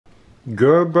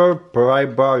Gerber pry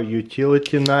bar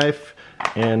utility knife,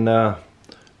 and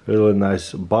really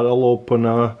nice bottle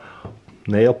opener,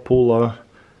 nail puller,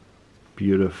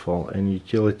 beautiful. And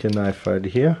utility knife right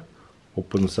here,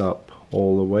 opens up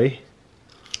all the way,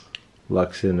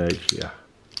 locks in right here.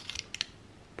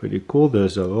 Pretty cool.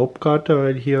 There's a rope cutter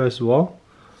right here as well.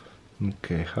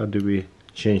 Okay, how do we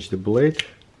change the blade?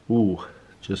 Ooh,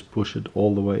 just push it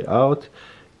all the way out,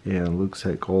 and looks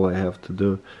like all I have to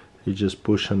do is just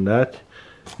push on that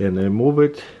and remove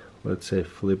it. Let's say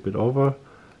flip it over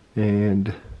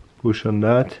and push on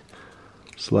that,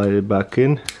 slide it back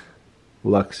in,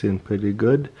 locks in pretty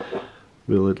good.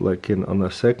 Will it lock in on a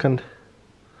second?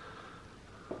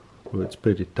 Well, it's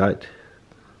pretty tight.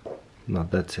 No,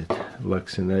 that's it.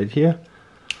 Locks in right here,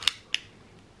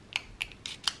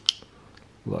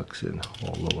 locks in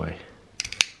all the way.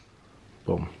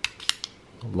 Boom.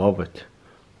 Love it.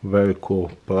 Very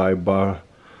cool pry bar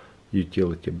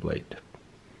utility blade.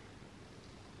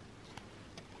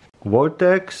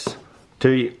 Vortex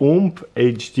 3 ohm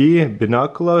HD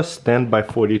binoculars 10 by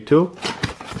 42.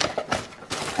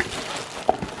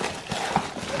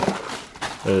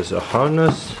 There's a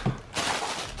harness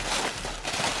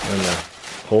and a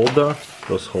holder.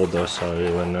 Those holders are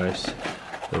really nice.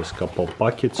 There's a couple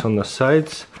pockets on the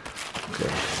sides.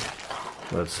 Okay,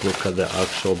 let's look at the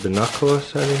actual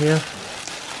binoculars out here.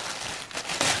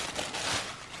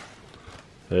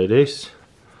 There it is.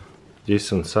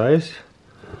 Decent size.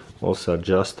 Also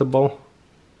adjustable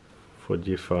for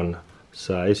different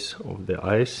size of the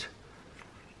eyes.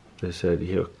 This right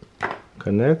here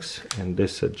connects, and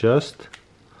this adjusts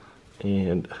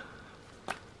and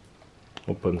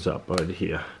opens up right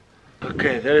here.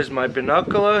 Okay, there is my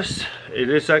binoculars. It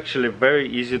is actually very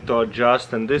easy to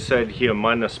adjust, and this side here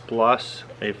minus plus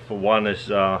if one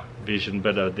is vision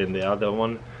better than the other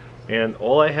one. And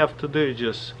all I have to do is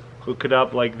just hook it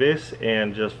up like this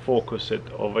and just focus it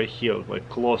over here, like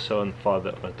closer and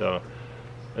farther. But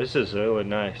this is really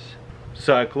nice.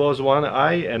 So I close one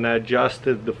eye and I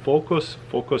adjusted the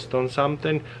focused on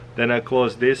something. Then I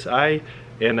close this eye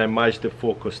and I match the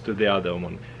focus to the other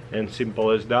one. And simple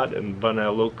as that. And when I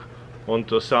look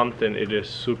onto something, it is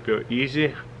super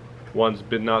easy. Once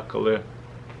binocular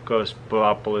goes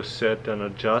properly set and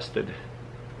adjusted,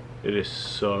 it is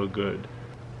so good.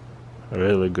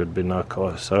 Really good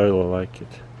binoculars. I really like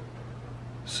it.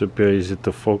 Super easy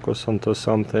to focus onto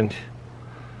something.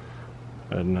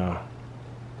 And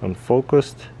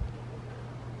unfocused,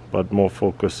 but more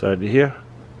focus right here.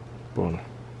 Boom.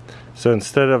 So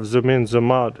instead of zoom in,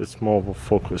 zoom out, it's more of a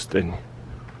focused thing,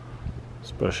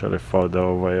 especially farther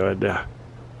away right there.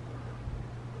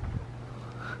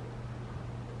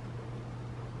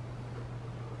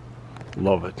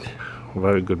 Love it.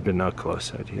 Very good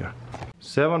binoculars right here.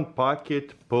 7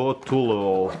 pocket Pro tool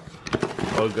roll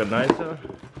organizer.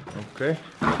 Okay.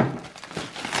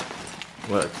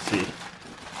 Let's see.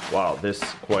 Wow, this is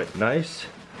quite nice.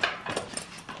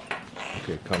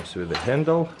 Okay, comes with a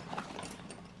handle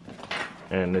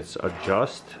and it's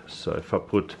adjust. So if I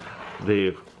put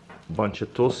the bunch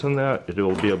of tools in there, it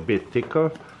will be a bit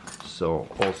thicker. So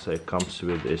also it comes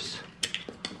with this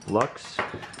locks.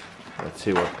 Let's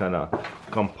see what kind of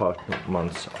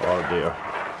compartments are there.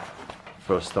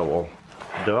 First of all,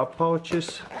 drop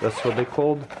pouches, that's what they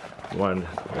called. One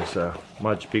is a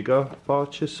much bigger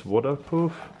pouches,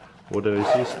 waterproof, water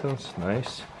resistance,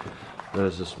 nice.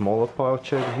 There's a smaller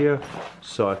pouch right here,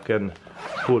 so I can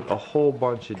put a whole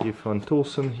bunch of different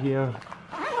tools in here,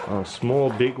 small,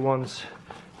 big ones.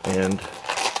 And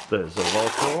there's a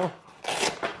Velcro,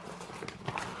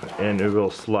 and it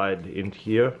will slide in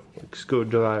here, like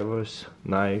screwdrivers,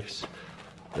 knives.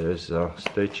 There's a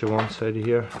stretchy ones right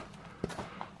here,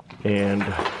 and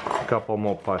a couple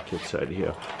more pockets right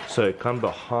here. So it can be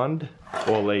hand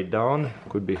or lay down,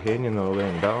 could be hanging or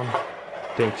laying down.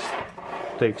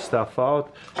 Take stuff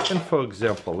out. And for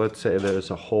example, let's say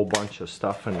there's a whole bunch of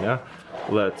stuff in there.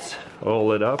 Let's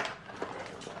roll it up,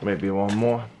 maybe one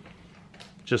more,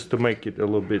 just to make it a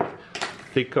little bit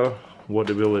thicker. What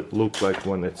will it look like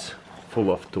when it's full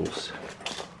of tools?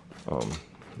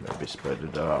 Maybe spread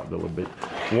it out a little bit.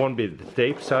 Won't be the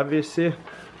tapes, obviously.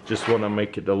 Just want to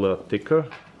make it a little thicker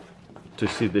to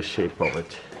see the shape of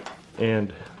it.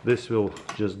 And this will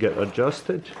just get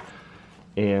adjusted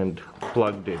and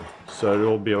plugged in, so it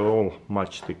will be all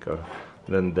much thicker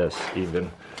than this.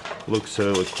 Even looks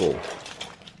really cool.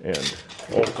 And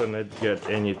open it, get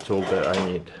any tool that I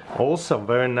need. Also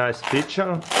very nice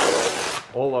feature,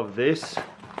 all of this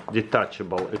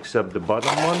detachable except the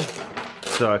bottom one,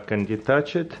 so I can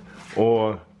detach it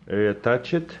or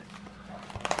reattach it,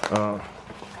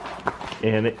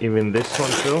 and even this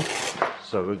one too.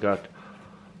 So we got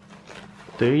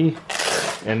 3,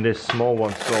 and the small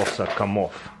ones also come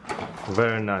off.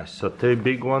 Very nice. So 3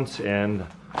 big ones and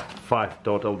 5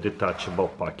 total detachable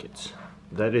pockets.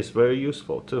 That is very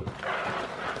useful too.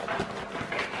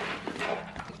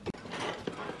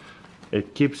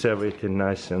 It keeps everything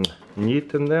nice and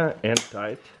neat in there and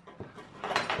tight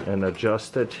and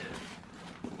adjusted.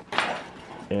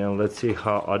 And let's see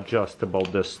how adjustable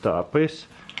this top is.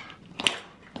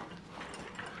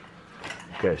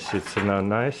 Okay, sits in there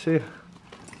nicely.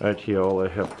 Right here, all I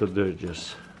have to do is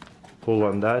just pull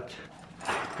on that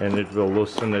and it will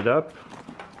loosen it up.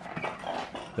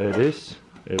 There it is.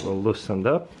 It will loosen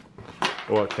up.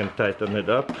 Or I can tighten it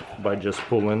up by just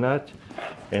pulling that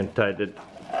and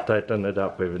tighten it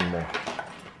up even more.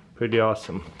 Pretty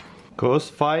awesome.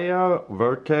 Crossfire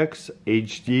Vertex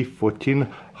HD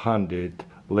 1400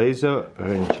 laser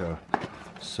wrencher.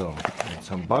 So let's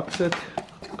unbox it.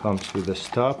 Comes with a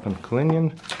stop and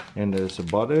cleaning, and there's a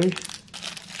battery.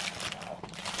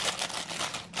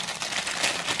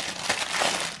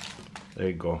 There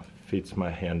you go. Fits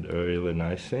my hand really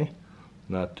nicely.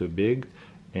 Not too big.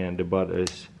 And the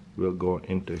batteries will go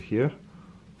into here.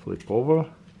 Flip over.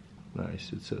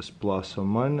 Nice. It says plus or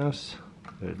minus.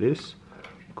 There it is.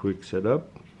 Quick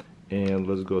setup. And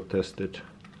let's go test it.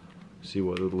 See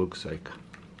what it looks like.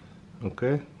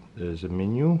 Okay. There's a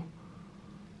menu.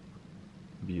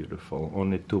 Beautiful.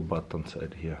 Only 2 buttons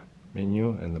right here.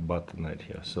 Menu and the button right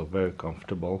here. So very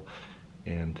comfortable.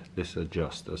 And this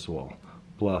adjusts as well.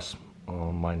 Plus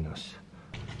or minus.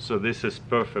 So this is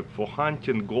perfect for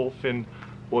hunting, golfing,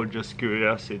 or just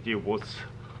curiosity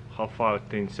how far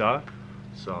things are.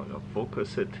 So I'll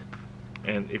focus it,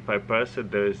 and if I press it,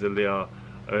 there is a little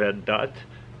red dot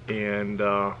and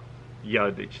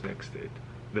yardage next to it.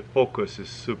 The focus is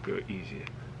super easy.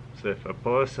 So if I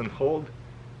press and hold,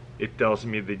 it tells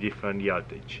me the different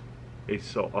yardage. It's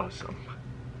so awesome.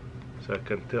 So I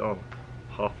can tell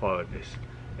how far it is.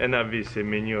 And obviously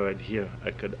menu right here, I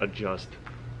could adjust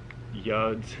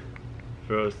yards,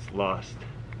 first, last.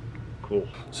 Cool.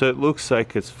 So it looks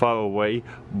like it's far away,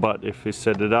 but if we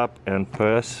set it up and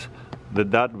press, the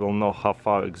dot will know how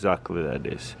far exactly that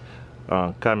is.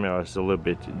 Camera is a little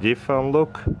bit different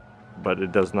look, but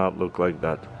it does not look like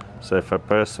that. So if I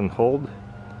press and hold,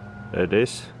 there it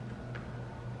is.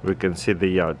 We can see the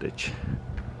yardage.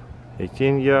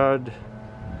 18 yard,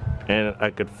 and I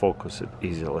could focus it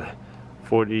easily.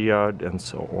 40 yard and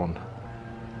so on.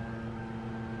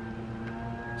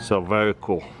 So very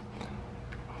cool.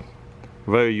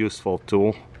 Very useful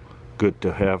tool. Good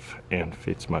to have and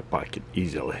fits my pocket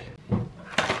easily.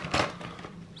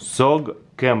 SOG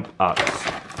Camp Axe.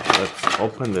 Let's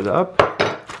open it up,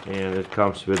 and it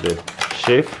comes with a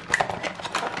sheath.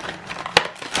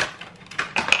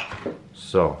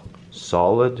 So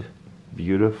solid,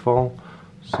 beautiful.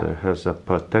 So it has a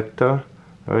protector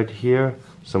right here,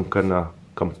 some kind of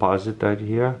composite right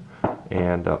here,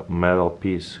 and a metal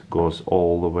piece goes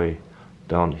all the way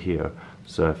down here.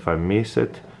 So if I miss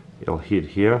it, it'll hit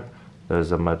here.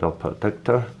 There's a metal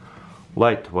protector.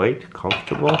 Lightweight,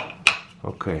 comfortable.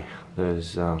 Okay,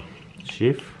 there's a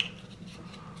sheath.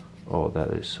 Oh, that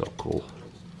is so cool.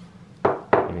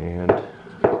 And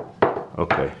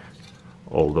okay,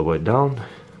 all the way down,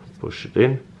 push it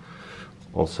in.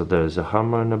 Also there's a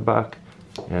hammer in the back,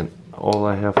 and all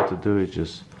I have to do is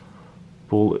just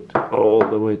pull it all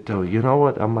the way through. You know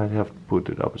what, I might have to put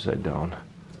it upside down.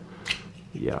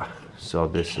 Yeah, so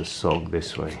this is soaked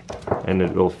this way, and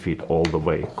it will fit all the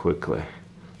way quickly.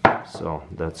 So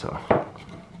that's a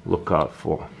look out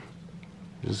for.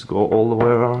 Just go all the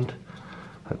way around.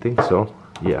 I think so,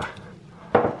 yeah.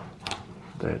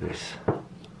 There it is.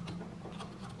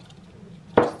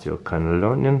 Still kind of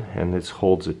learning, and it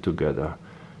holds it together.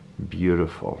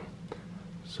 Beautiful.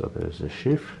 So there's a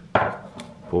sheath.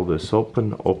 Pull this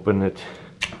open, open it,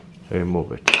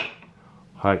 remove it.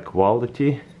 High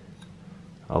quality.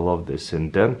 I love this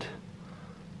indent.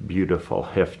 Beautiful,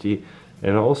 hefty,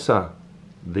 and also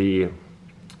the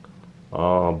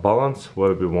balance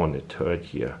where we want it right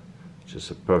here.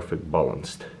 Just a perfect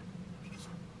balanced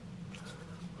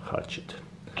hatchet.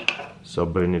 So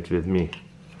bring it with me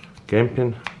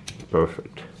camping.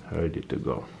 Perfect, ready to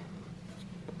go.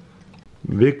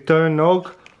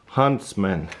 Victorinox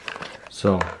Huntsman.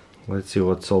 So let's see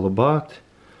what it's all about.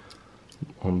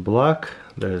 On black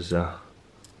there's a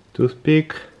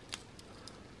toothpick,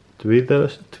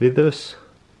 tweezers,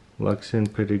 locks in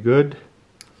pretty good.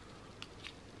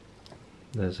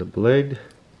 There's a blade.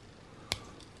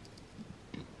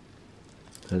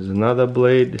 There's another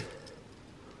blade,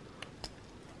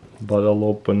 bottle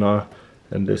opener,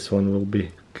 and this one will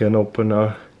be can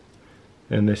opener,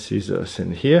 and the scissors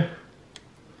in here.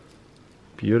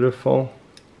 Beautiful.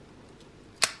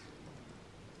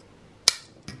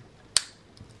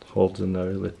 holds it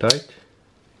really tight.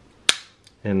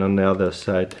 And on the other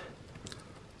side,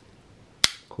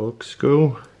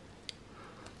 corkscrew.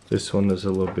 This one is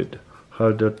a little bit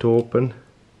harder to open.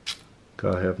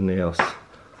 Gotta have nails.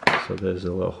 So there's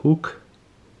a little hook.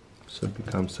 So it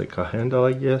becomes like a handle,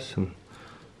 I guess, and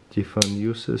different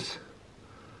uses.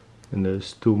 And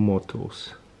there's two more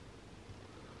tools.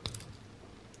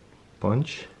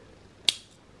 Punch.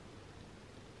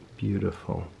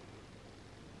 Beautiful.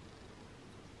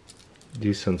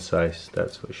 Decent size,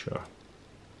 that's for sure.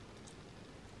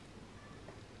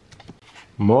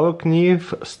 More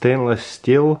knife, stainless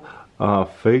steel,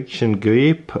 friction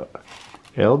grip,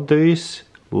 Eldris,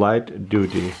 light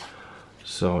duty.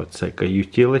 So it's like a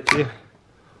utility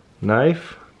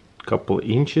knife, couple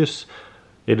inches.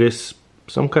 It is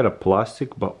some kind of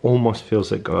plastic, but almost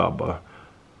feels like rubber.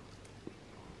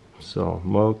 So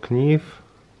more knife,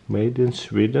 made in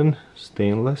Sweden,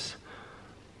 stainless,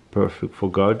 perfect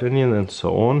for gardening and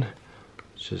so on.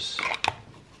 Just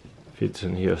fits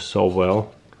in here so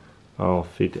well. I'll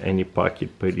fit any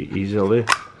pocket pretty easily.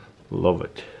 Love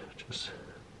it. Just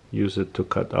use it to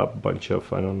cut up a bunch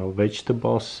of, I don't know,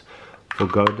 vegetables for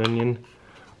gardening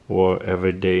or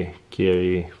everyday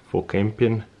carry for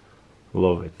camping.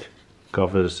 Love it.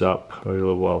 Covers up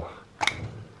really well.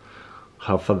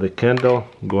 Half of the candle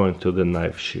going to the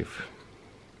knife sheath.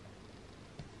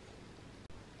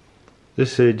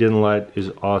 This radiant light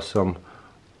is awesome.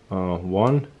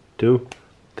 1, 2,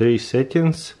 3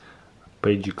 settings.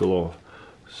 Page glow.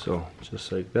 So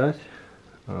just like that.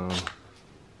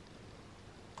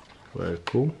 Very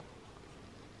cool.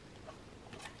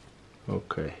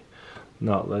 Okay,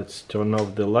 now let's turn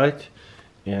off the light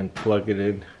and plug it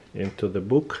in into the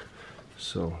book.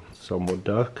 So somewhat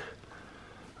dark.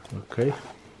 Okay,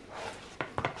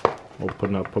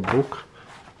 open up a book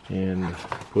and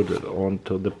put it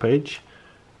onto the page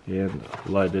and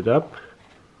light it up,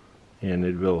 and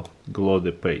it will glow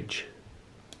the page.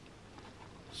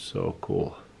 So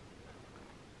cool.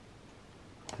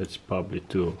 It's probably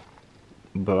too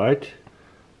bright,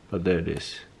 but there it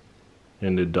is.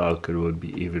 In the dark it would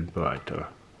be even brighter.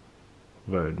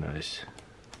 Very nice.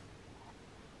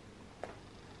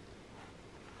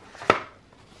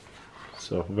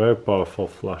 So very powerful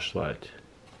flashlight.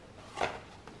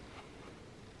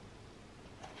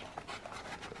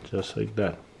 Just like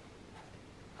that.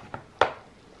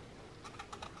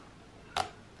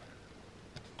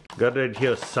 Got it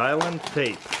here, silent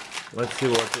tape. Let's see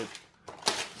what it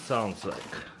sounds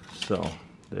like. So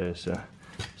there's a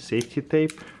safety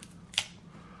tape.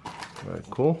 Very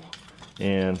cool.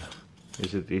 And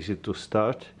is it easy to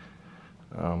start?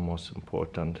 Most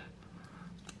important.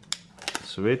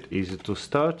 Sweet, easy to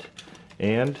start.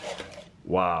 And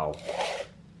wow,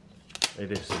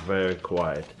 it is very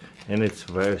quiet and it's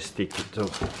very sticky too.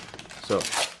 So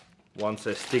once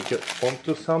I stick it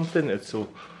onto something, it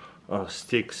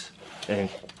sticks and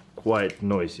quite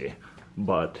noisy,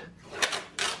 but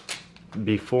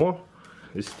before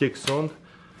it sticks on,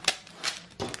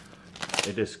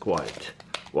 it is quiet.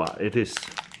 Wow, it is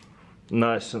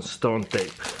nice and stone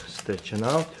tape. Stitching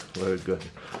out, very good.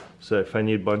 So if I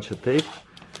need a bunch of tape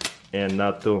and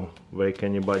not to wake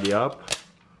anybody up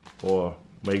or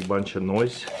make a bunch of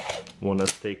noise, wanna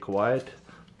stay quiet,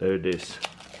 there it is.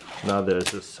 Now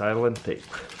there's a silent tape.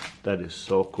 That is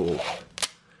so cool.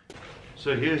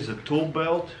 So here's a tool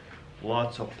belt,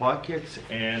 lots of pockets,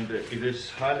 and it is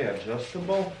highly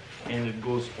adjustable and it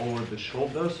goes over the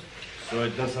shoulders, so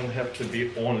it doesn't have to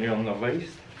be only on the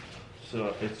waist.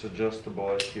 So it's adjustable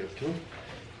right here too.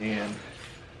 And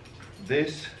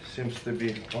this seems to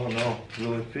be, oh no,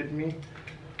 will it fit me?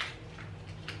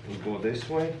 We'll go this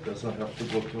way, doesn't have to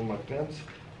go through my pants.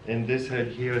 And this head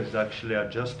here is actually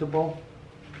adjustable.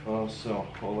 So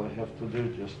all I have to do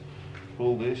is just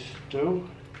pull this too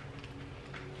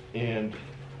and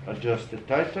adjust it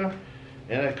tighter,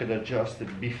 and I could adjust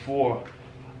it before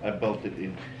I belt it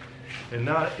in. And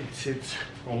now it sits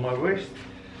on my waist.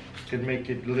 Can make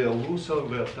it a little looser, a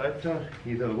little tighter,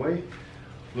 either way.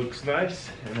 Looks nice,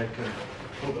 and I can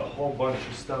put a whole bunch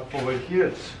of stuff over here.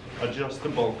 It's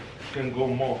adjustable, can go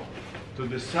more to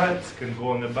the sides, can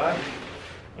go on the back.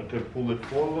 I can pull it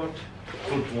forward,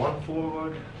 put one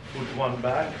forward, put one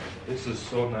back. This is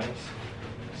so nice.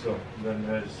 So then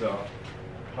there's a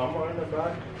hammer in the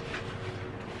back,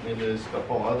 and there's a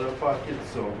couple other pockets.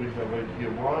 So we have right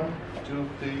here 1, 2,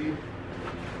 3,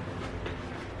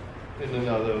 and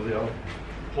another little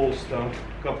holster.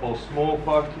 Couple small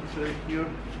pockets right here.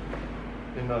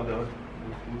 Another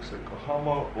looks like a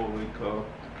hammer or like a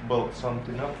belt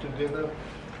something up together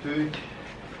to it.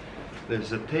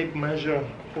 There's a tape measure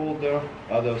holder,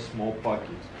 other small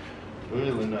pockets.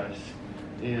 Really nice.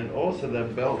 And also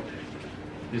that belt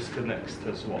disconnects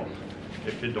as well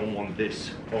if you don't want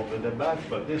this over the back,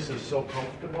 but this is so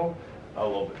comfortable. I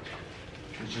love it.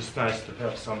 It's just nice to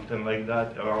have something like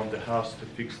that around the house to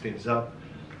fix things up.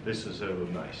 This is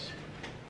really nice.